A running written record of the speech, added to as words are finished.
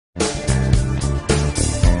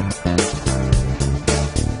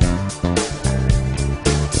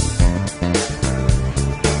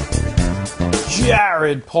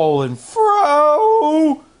Jared Polin,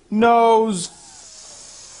 Fro Knows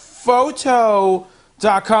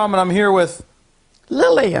Photo.com, and I'm here with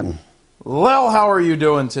Lillian. Lil. How are you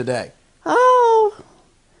doing today? Oh,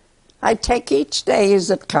 I take each day as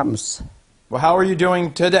it comes. Well, how are you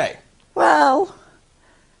doing today? Well,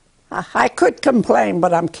 I could complain,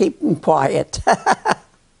 but I'm keeping quiet.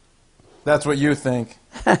 That's what you think.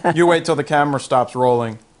 You wait till the camera stops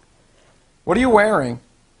rolling. What are you wearing?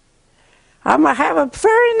 I have a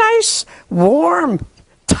very nice warm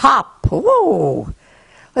top. Ooh,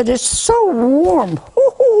 it is so warm.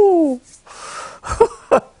 Ooh.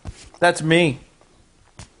 That's me.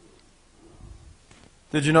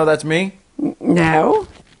 Did you know that's me? No.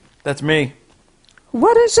 That's me.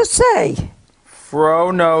 What does it say? Fro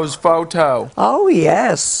Knows Photo. Oh,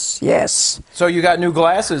 yes, yes. So you got new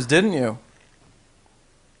glasses, didn't you?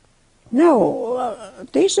 No,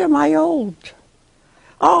 these are my old.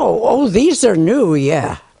 Oh, these are new,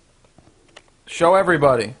 yeah. Show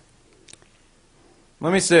everybody.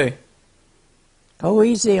 Let me see. Go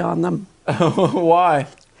easy on them. Why?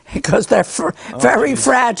 Because they're very geez.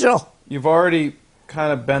 fragile. You've already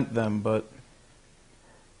kind of bent them, but...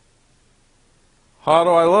 How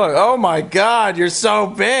do I look? Oh my God, you're so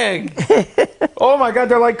big! Oh my God,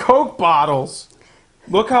 they're like Coke bottles.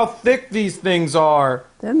 Look how thick these things are.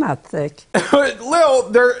 They're not thick. Lil,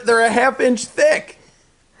 they're a half-inch thick.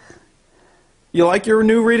 You like your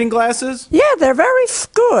new reading glasses? Yeah, they're very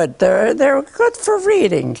good. They're good for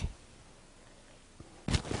reading.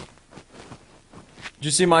 Did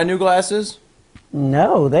you see my new glasses?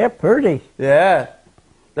 No, they're pretty. Yeah,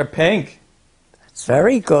 they're pink. It's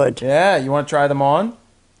very good. Yeah, you want to try them on?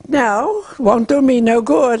 No, won't do me no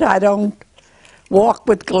good. I don't walk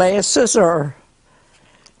with glasses or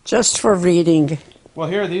just for reading. Well,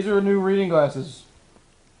 here, these are new reading glasses.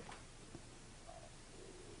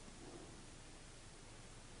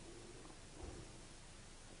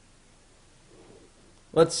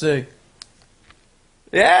 Let's see.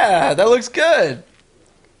 Yeah, that looks good.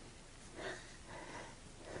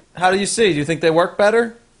 How do you see? Do you think they work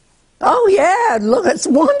better? Oh, yeah, look, it's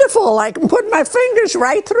wonderful. I can put my fingers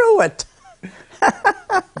right through it.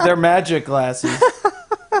 They're magic glasses.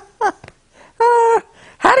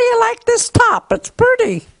 How do you like this top? It's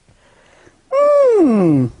pretty.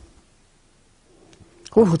 Oh,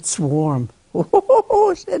 it's warm.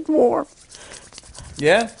 Oh, it's warm.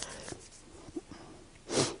 Yeah?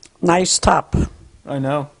 Nice top. I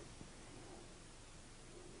know.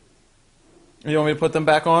 You want me to put them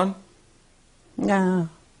back on? No,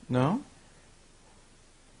 No?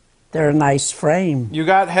 they're a nice frame. You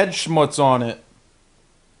got head schmutz on it.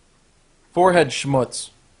 Forehead schmutz.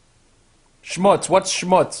 Schmutz. What's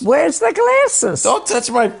schmutz? Where's the glasses? Don't touch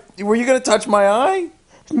my... Were you going to touch my eye?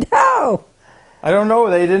 No. I don't know.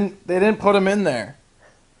 They didn't put them in there.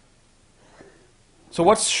 So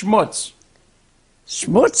what's schmutz?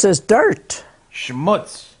 Schmutz is dirt.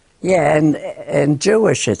 Schmutz. Yeah, and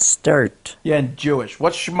Jewish it's dirt. Yeah, and Jewish.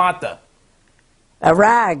 What's schmata? A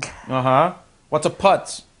rag. Uh-huh. What's a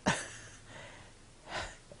putz?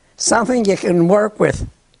 Something you can work with.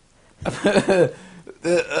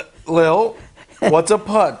 Lil, what's a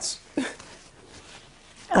putz?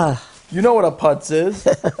 You know what a putz is.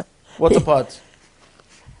 What's a putz?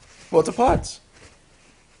 What's a putz?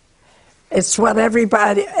 It's what every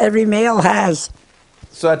male has.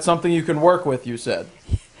 So that's something you can work with, you said.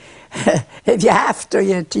 If you have to,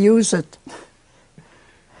 you use it.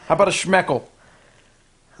 How about a schmeckel?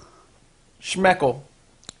 Schmeckel.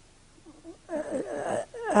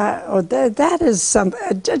 That is something.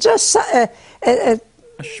 A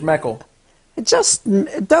schmeckel. It just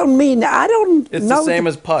don't mean. I don't It's know. the same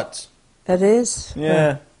as putz. It is?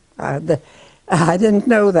 Yeah. I didn't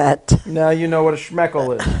know that. Now you know what a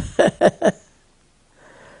schmeckel is.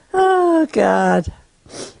 Oh, God.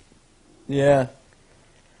 Yeah.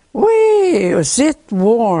 Wee, is it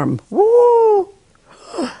warm? Woo!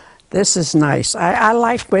 This is nice. I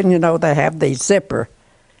like when, they have the zipper.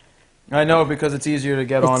 I know, because it's easier to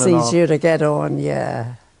get on and off. It's easier to get on,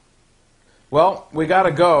 yeah. Well, we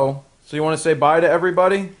gotta go. So you want to say bye to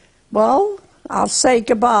everybody? Well, I'll say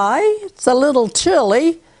goodbye. It's a little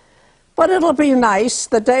chilly, but it'll be nice.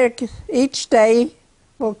 Each day,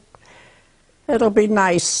 it'll be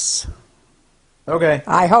nice. Okay.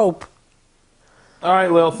 I hope. All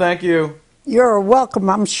right, Lil, thank you. You're welcome,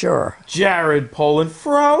 I'm sure. Jared Polin,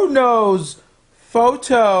 Fro Knows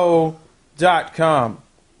Photo.com.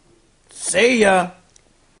 See ya.